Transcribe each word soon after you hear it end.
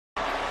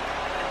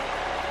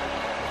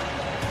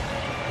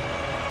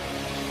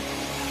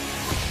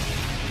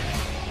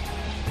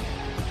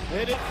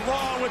It is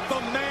Raw with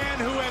the man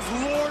who has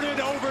lorded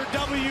over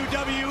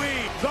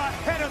WWE. The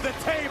head of the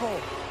table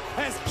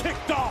has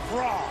kicked off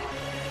Raw.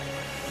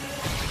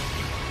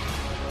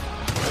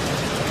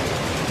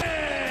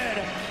 And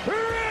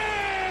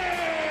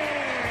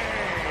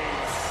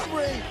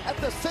Reigns! At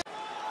the same.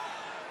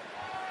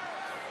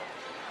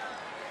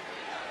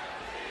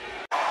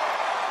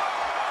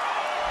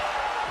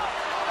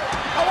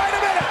 Oh, wait a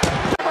minute!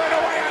 Right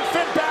away on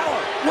Finn Balor.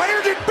 Where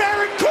did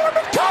Baron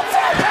Corbin come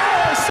from?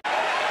 Paris!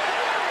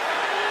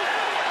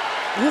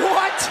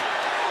 What?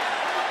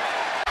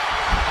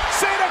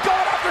 Cena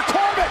going after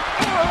Corbin.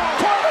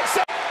 Corbin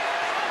said.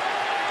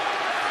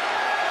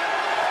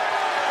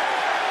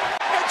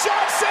 And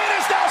John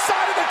Cena's now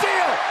signing the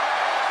deal.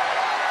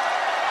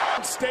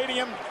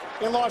 Stadium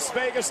in Las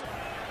Vegas.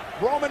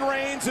 Roman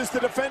Reigns is the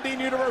defending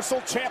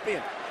Universal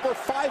Champion. For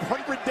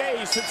 500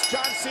 days since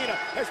John Cena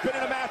has been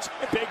in a match.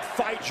 A big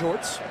fight.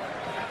 Shorts.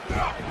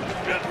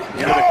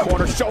 Into the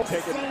corner. Show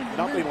taken.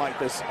 Nothing like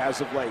this as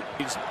of late.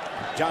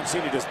 John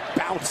Cena just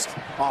bounced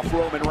off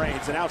Roman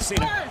Reigns. And now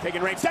Cena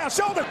taking Reigns down.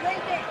 Shoulder.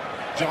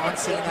 John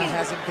Cena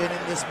hasn't been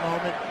in this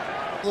moment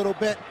a little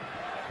bit.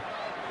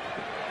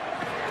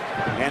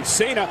 And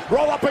Cena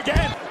roll up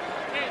again.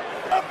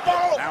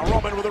 Now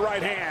Roman with the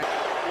right hand.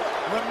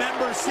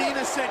 Remember,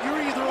 Cena said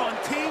you're either on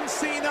Team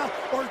Cena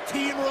or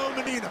Team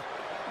Romanina.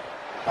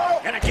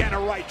 And again, a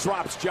right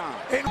drops John.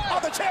 And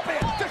the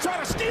champion, they're trying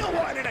to steal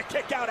one, and a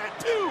kick out at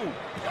 2.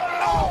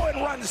 Oh,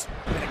 and runs,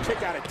 and a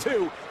kick out at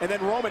 2. And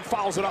then Roman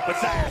follows it up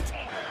with that.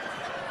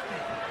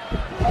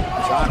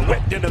 John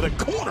whipped into the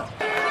corner.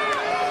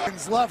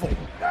 Level.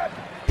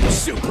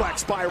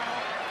 Suplex by.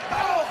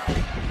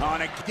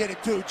 On a get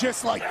it too,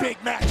 just like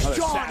Big Match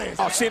John is.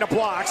 Oh, Cena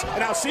blocks, and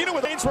now Cena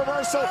with Reigns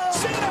reversal.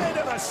 Cena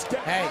into the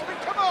step. Hey,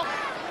 come on.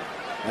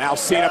 And now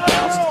Cena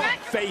bounced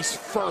face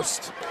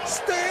first.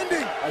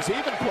 Standing. Has he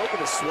even broken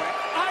a sweat?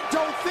 I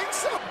don't think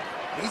so.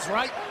 He's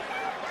right.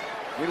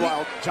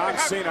 Meanwhile, John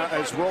Cena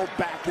has rolled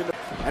back into.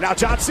 And now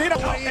John Cena.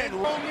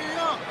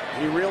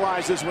 He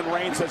realizes when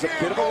Reigns has a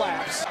bit of a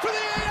lapse. To the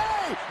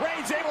AA!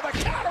 Reigns able to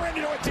counter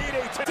into a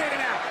DDT. Cena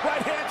now,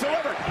 right hand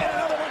delivered, and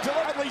another one delivered.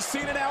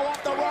 Cena now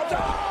off the ropes.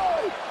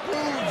 Oh!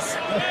 Moves.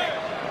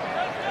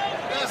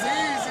 That's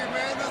easy,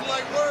 man. That's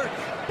like work.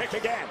 Kick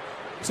again.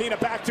 Cena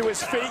back to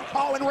his feet.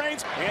 Oh, and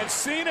Reigns. And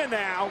Cena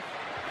now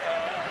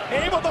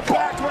able to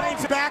back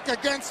Reigns. Back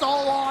against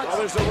all odds. Well,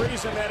 there's a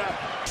reason that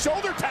a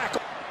shoulder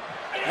tackle.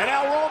 And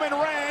now Roman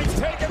Reigns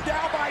taken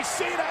down by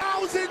Cena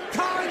 1,000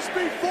 times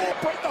before.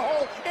 Break the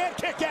hole and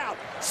kick out.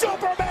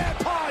 Superman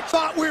punch.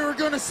 Thought we were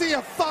going to see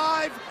a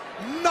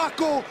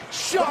 5-knuckle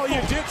shuffle. Oh,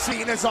 you did.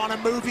 Cena's on a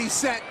movie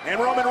set. And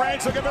Roman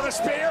Reigns looking for the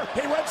spear.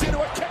 He runs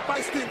into a kick by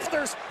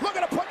Stinsters.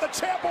 Looking to put the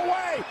champ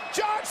away.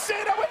 John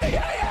Cena with the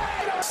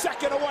AA.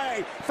 Second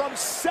away from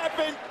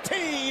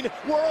 17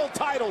 world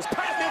titles.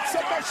 Patented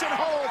submission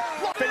hold.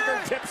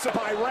 Fingertips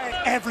by Reigns.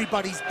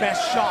 Everybody's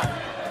best shot.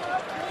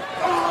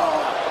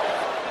 Oh.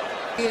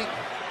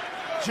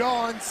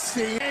 John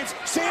Cena.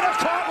 Cena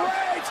caught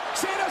Reigns.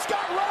 Cena's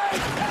got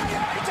Reigns.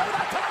 AA to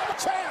the title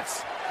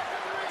chance.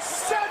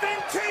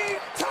 17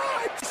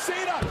 times.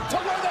 Cena to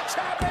win the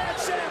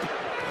championship.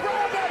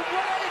 Roman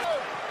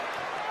Reigns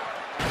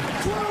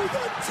through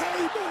the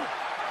table.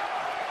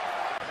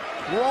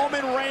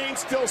 Roman Reigns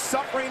still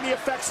suffering the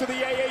effects of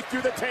the AA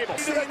through the table.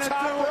 To the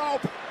top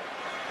rope.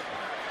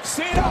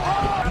 Cena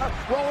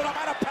rolling up,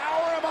 how to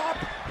power him up.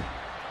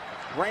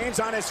 Reigns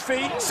on his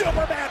feet.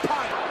 Superman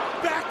punch.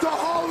 Back to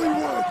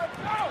Hollywood.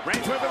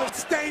 Reigns went to the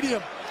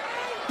stadium.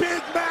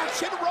 Big match.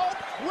 Hit rope.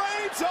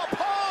 Reigns up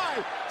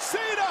high.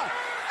 Cena.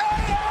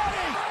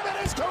 AA in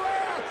his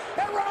career.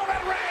 And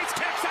Roman Reigns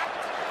kicks out.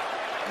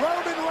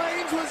 Roman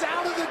Reigns was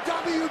out of the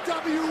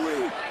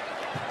WWE.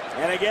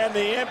 And again,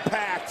 the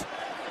impact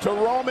to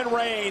Roman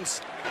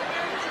Reigns.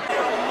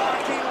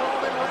 Mocking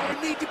Roman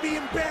Reigns. Need to be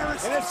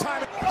embarrassed. And this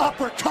time,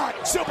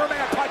 uppercut.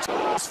 Superman punch.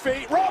 His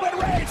feet. Roman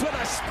Reigns with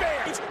a spear.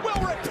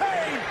 Will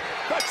retain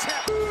the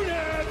champion.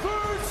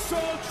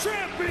 Universal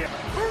Champion.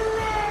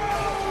 Roman.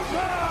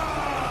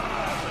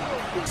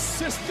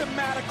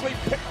 Systematically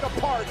picked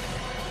apart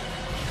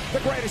the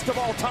greatest of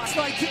all time.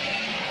 Like what?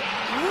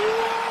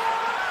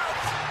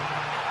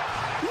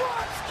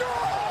 Let's go!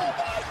 Oh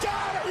my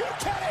God! Are you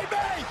kidding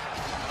me?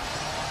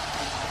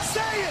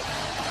 Say it!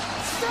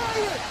 Say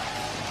it!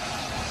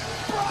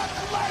 Brock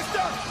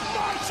Lesnar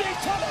marching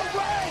to the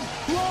ring.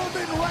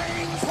 Roman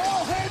Reigns,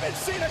 Paul Heyman,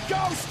 Cena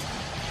Ghost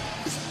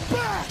is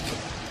back,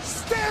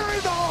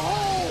 staring the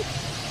hole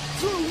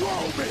through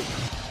Roman.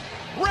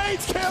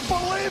 Reigns can't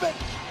believe it.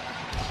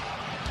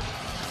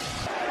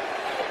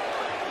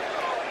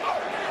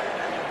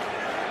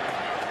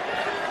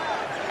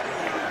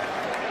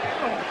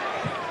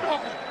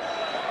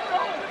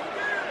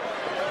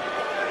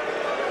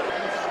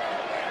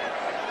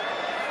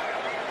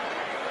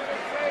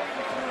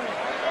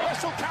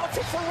 Special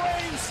counsel for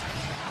Reigns.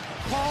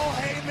 Paul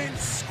Heyman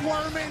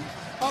squirming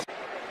up.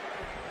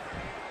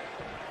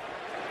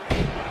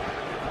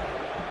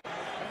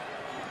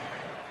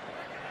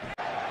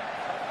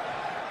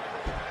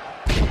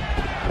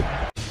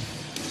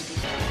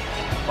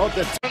 Oh, no.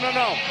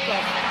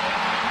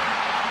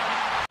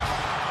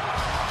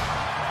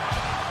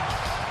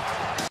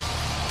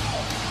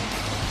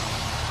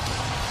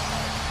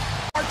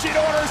 Marching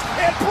orders,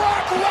 and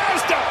Brock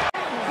Lesnar!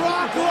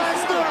 Brock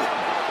Lesnar!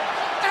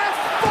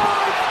 F5!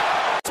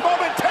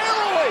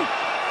 Momentarily!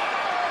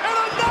 And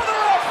another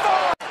F5!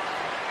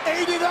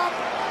 Ate it up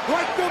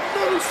like the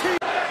moose he...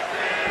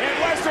 And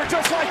Lesnar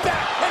just like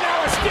that, and now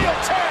a steel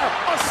chair,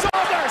 a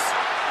Saunders!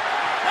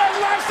 And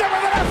Lesnar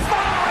with an F5!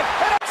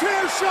 And a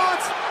chair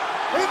shots,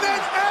 and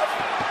then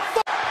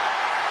F5!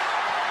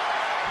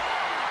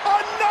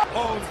 Another...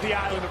 Owns the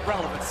island of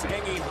relevancy.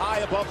 Hanging high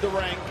above the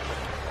ring.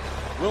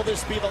 Will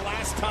this be the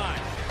last time?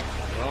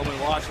 Roman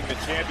watching the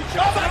championship.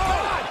 Oh my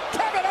God!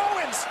 Kevin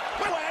Owens!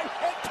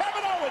 And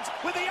Kevin Owens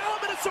with the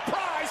element of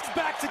surprise.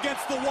 Backs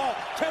against the wall.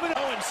 Kevin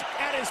Owens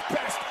at his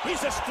best.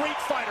 He's a street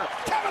fighter.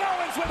 Kevin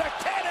Owens with a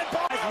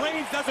cannonball.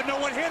 Reigns doesn't know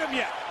what hit him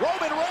yet.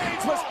 Roman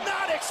Reigns was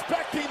not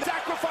expecting to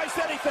sacrifice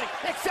anything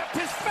except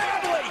his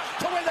family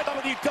to win the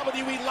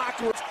WWE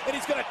locker room. And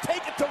he's going to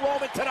take it to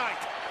Roman tonight.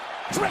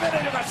 Driven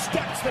into the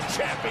steps, the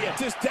champion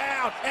is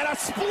down. And a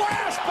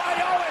splash by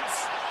Owens.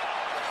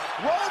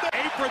 Roman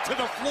Apron to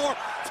the floor,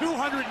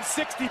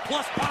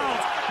 260-plus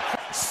pounds.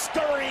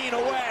 Scurrying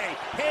away.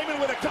 Heyman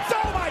with a...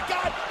 Oh, my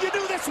God! You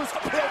knew this was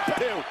a pill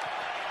too.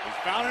 He's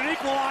found an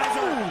equalizer.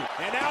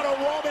 Ooh. And now to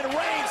Roman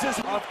Reigns is...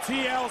 Of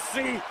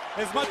TLC,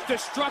 as much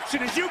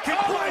destruction as you can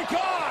Oh, bring. my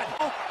God!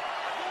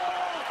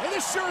 And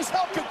this sure as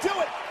hell could do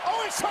it.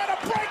 Owens trying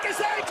to break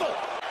his ankle.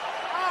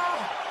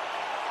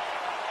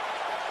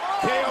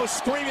 KO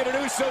screaming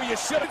at Uso, you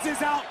should have...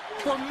 Is out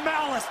for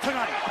malice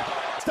tonight.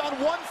 He's done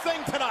one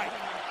thing tonight.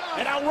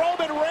 And now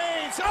Roman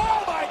Reigns,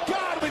 oh my God!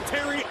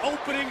 Momentary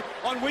opening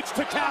on which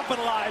to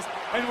capitalize.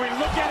 And we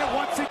look at it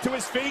once to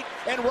his feet,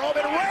 and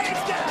Roman Reigns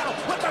down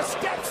with the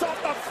steps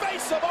off the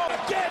face of Owens.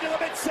 Again to the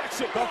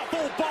midsection. The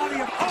full body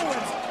of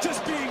Owens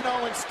just being...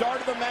 Owens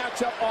started the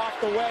matchup off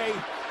the way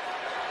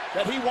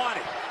that he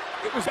wanted.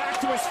 It was back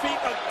to his feet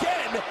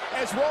again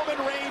as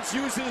Roman Reigns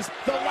uses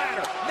the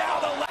ladder. Now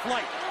the left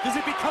light. Does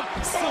it become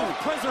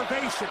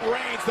self-preservation?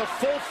 Reigns, the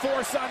full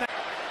force on that.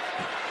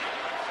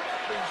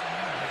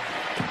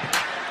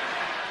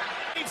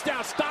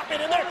 Down, stop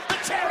it in there. The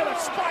chair to the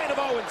spine of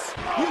Owens.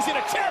 Using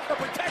a chair for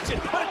protection,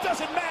 but it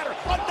doesn't matter.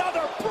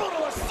 Another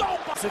brutal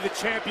assault. So the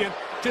champion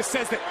just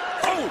says that,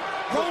 oh,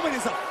 Roman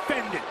is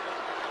offended.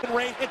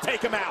 Reigns and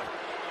take him out.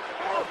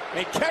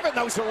 And Kevin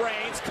knows the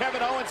Reigns.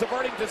 Kevin Owens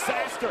averting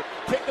disaster.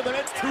 Kick to the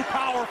midst. Too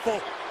powerful.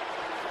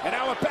 And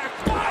now a back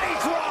body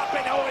drop,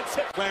 and Owens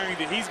hit. Declaring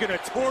that he's going to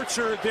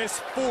torture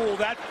this fool.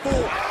 That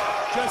fool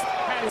just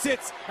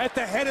sits at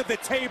the head of the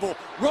table.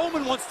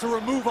 Roman wants to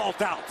remove all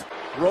doubt.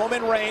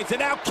 Roman Reigns, and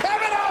now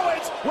Kevin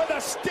Owens with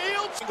a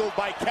steel jingle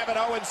by Kevin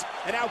Owens,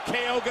 and now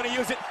KO going to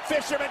use it.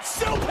 Fisherman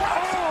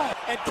suplex,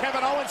 and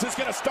Kevin Owens is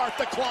going to start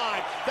the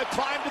climb to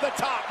the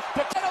top.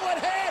 The title at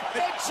hand,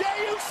 and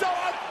Jey Uso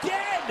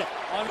again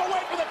on the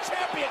way for the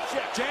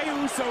championship. Jey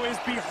Uso is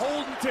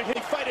beholden to him.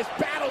 He fight his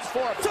battles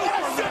for him.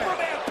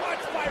 Superman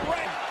punch by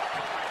Reigns.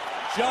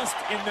 Just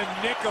in the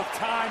nick of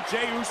time,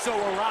 Jey Uso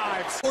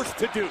arrives. Forced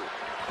to do.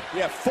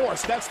 Yeah,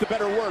 forced. That's the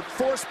better word.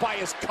 Forced by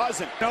his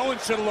cousin. No one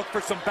should have looked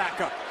for some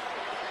backup.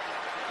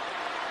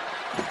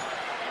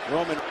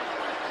 Roman.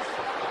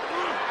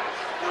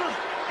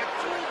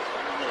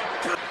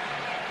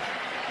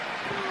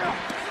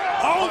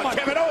 Oh, my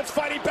Kevin Owens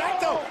fighting back,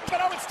 though.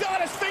 Kevin Owens still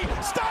on his feet.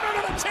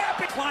 Stunner to the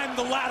champion. Climbed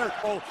the ladder.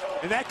 Oh,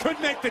 and that could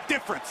make the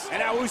difference. And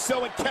now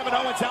Uso and Kevin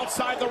Owens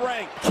outside the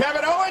ring.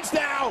 Kevin Owens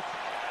now.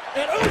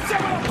 And Uso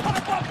with a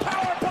pop-up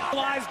powerbomb.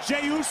 Lies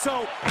Jey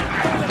Uso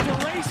for the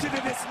duration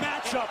of this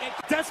matchup.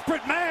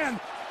 Desperate man.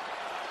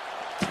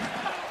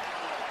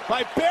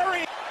 By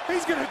burying.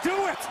 He's going to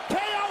do it.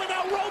 KO, and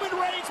now Roman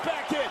Reigns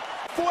back in.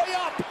 Way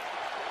up.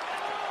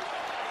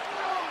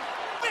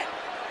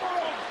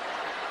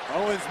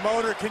 Owens'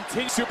 motor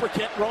continues. Super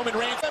kick. Roman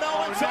Reigns. And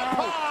Owens up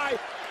high.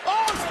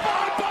 Oh,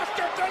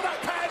 spinebuster through the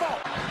table.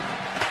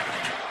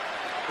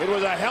 It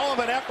was a hell of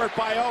an effort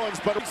by Owens,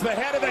 but it's the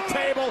head of the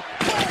table.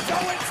 There's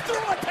Owens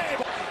through the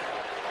table.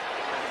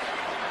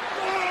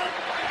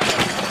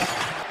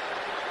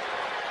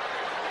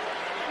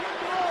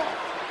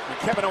 And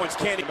Kevin Owens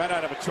can't even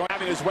out of a choice.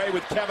 Having his way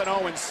with Kevin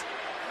Owens.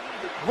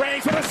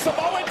 Reigns with a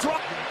Samoan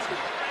drop.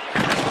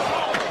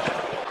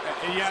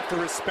 And you have to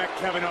respect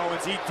Kevin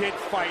Owens. He did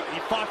fight. He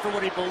fought for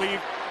what he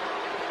believed.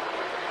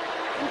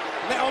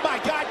 Now, oh my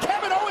God,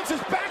 Kevin Owens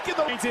is back in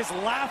the... Reigns is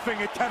laughing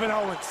at Kevin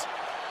Owens.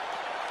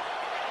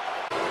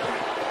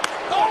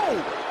 Oh!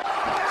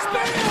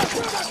 Spear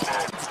through the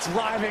tag!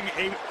 Driving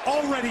a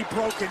already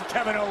broken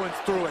Kevin Owens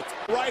through it.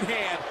 Right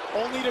hand,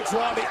 only to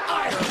draw the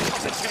ire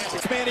of the champion.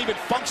 This man even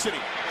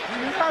functioning.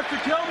 You have to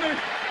kill me.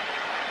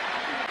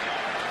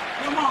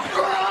 Come on.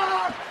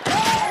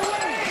 Oh,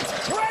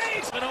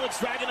 Reigns! Kevin Owens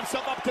dragging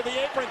himself up to the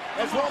apron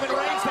as Roman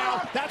Reigns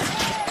now.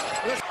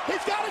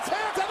 He's got his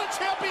hands on the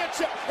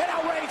championship. And now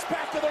Reigns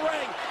back to the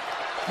ring.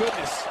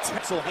 Goodness.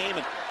 Texel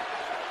Heyman.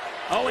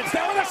 Owens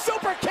now with a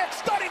super kick,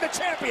 stunning the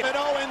champion. And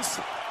Owens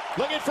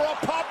looking for a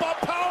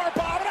pop-up power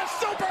bomb and a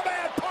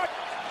Superman punch.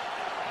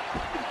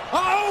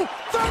 Oh,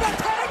 through the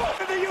table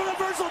for the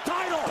Universal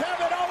title.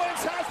 Kevin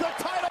Owens has the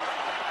title.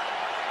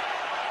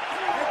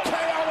 And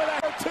KO with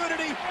an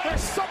opportunity. There's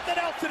something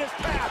else in his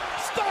path.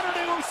 Stunner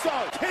to Uso.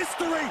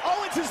 History.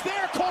 Owens is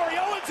there, Corey.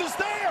 Owens is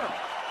there.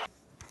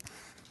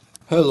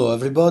 Hello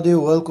everybody,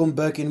 welcome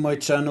back in my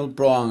channel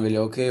Pro Anglia.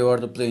 Okay, you are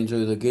to play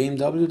enjoy the game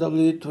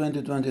WWE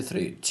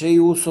 2023. Jey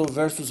Uso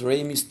versus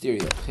Rey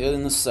Mysterio, Hell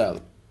in a Cell.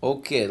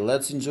 Okay,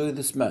 let's enjoy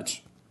this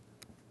match.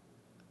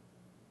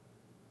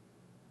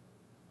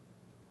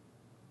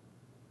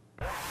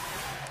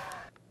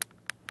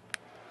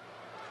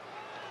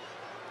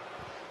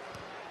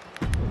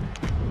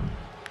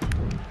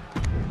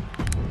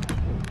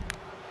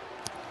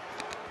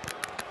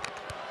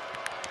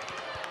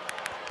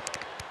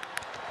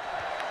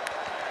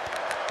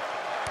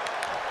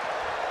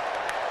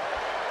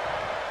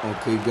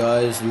 Okay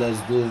guys, let's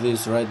do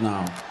this right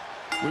now.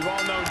 We've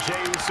all known Jey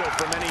Uso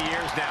for many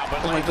years now,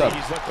 but lately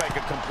he's looked like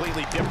a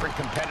completely different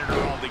competitor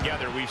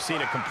altogether. We've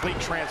seen a complete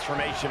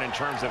transformation in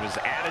terms of his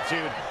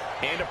attitude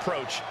and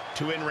approach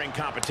to in-ring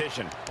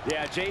competition.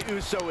 Yeah, Jey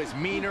Uso is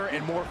meaner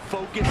and more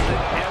focused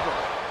than ever.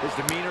 His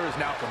demeanor is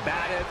now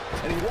combative,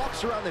 and he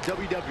walks around the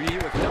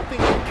WWE with nothing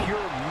but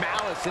pure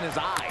malice in his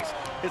eyes.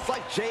 It's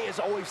like Jey is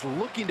always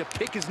looking to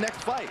pick his next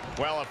fight.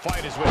 Well, a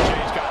fight is what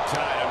Jey's got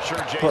tonight. I'm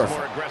sure Jey's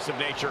more aggressive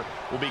nature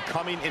will be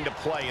coming into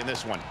play in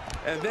this one.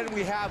 And then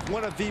we have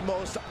one of the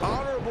most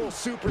honorable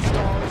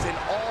superstars in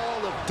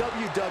all of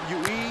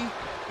WWE,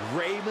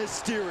 Rey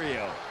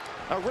Mysterio.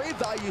 Now, Rey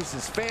values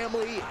his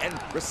family and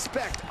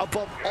respect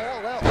above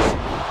all else.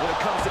 When it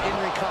comes to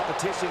in-ring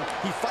competition,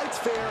 he fights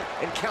fair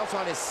and counts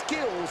on his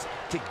skills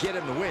to get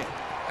him the win.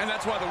 And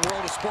that's why the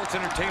world of sports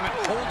entertainment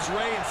holds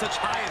Rey in such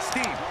high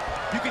esteem.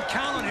 You can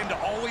count on him to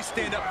always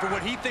stand up for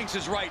what he thinks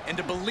is right and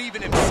to believe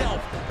in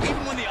himself,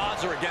 even when the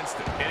odds are against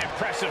him. An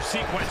impressive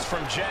sequence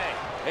from Jey.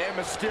 And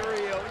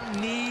Mysterio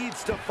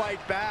needs to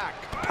fight back.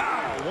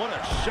 Pow, what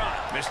a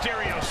shot.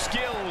 Mysterio's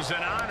skills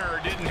and honor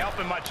didn't help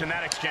him much in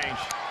that exchange.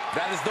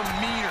 That is the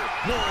meaner,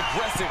 more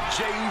aggressive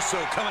Jey Uso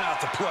coming out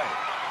to play.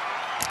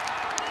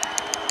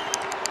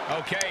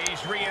 Okay,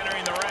 he's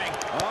re-entering the ring.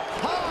 Up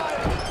high.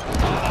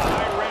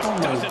 Oh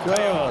my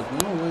god,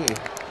 no way.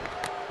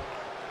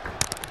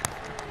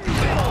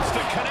 Fails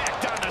to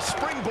connect on the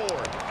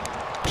springboard.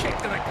 Kick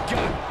to the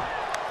gut.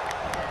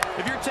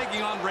 If you're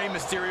taking on Rey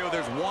Mysterio,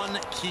 there's one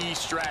key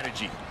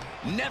strategy.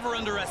 Never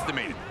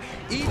underestimate him.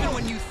 Even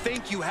when you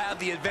think you have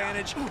the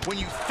advantage, when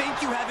you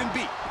think you have him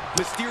beat,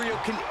 Mysterio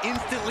can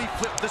instantly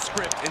flip the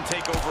script and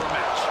take over a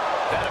match.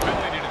 That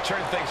ability to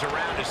turn things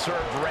around has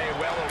served Rey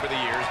well over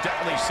the years.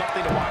 Definitely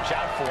something to watch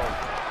out for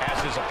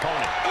as his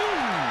opponent.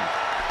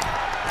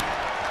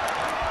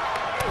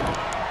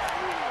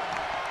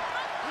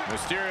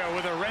 Mysterio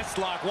with a wrist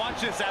lock.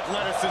 Watch this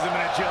athleticism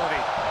and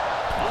agility.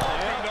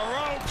 Walking the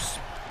ropes.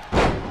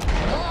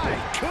 My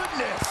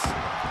goodness.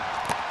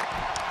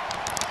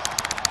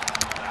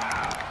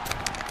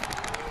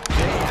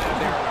 Jey out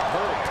there in a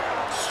hurry.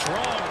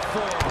 Strong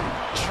form.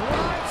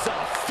 Drives a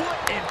foot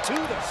into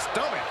the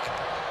stomach.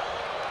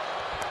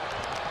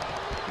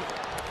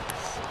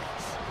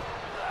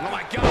 Oh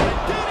my God.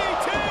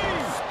 DDT!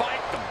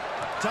 Spiked them.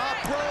 Top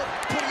rope.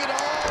 Putting it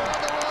all on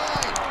the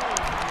line.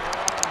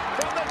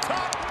 From the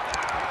top.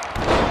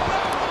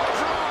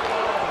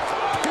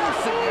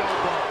 Piercing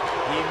elbow.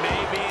 He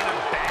may be in a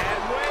bad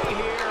way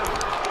here.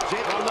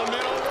 From the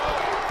middle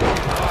rope.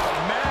 Oh,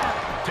 man.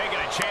 Taking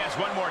a chance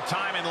one more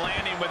time and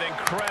landing with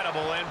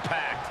incredible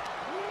impact.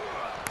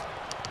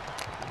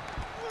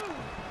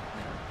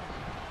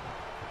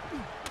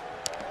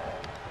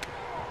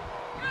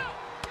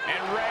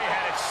 And Rey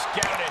had it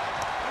scouted.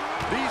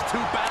 These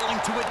two battling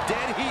to a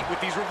dead heat with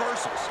these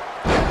reversals.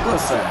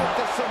 What's that?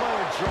 The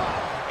Samoan drop.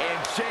 And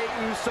Jey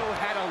Uso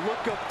had a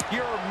look of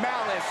pure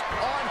malice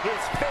on his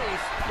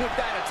face with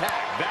that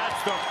attack. That's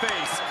the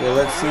face. Okay,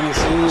 let's finish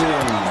him.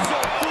 So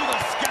through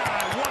the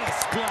sky, what a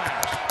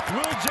splash.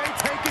 Will Jey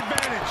take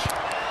advantage?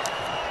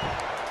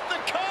 The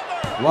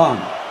cover. 1,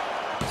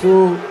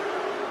 2,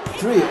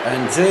 3,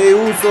 and Jey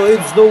Uso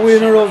is the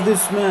winner of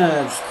this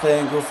match.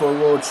 Thank you for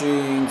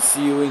watching.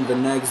 See you in the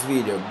next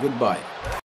video. Goodbye.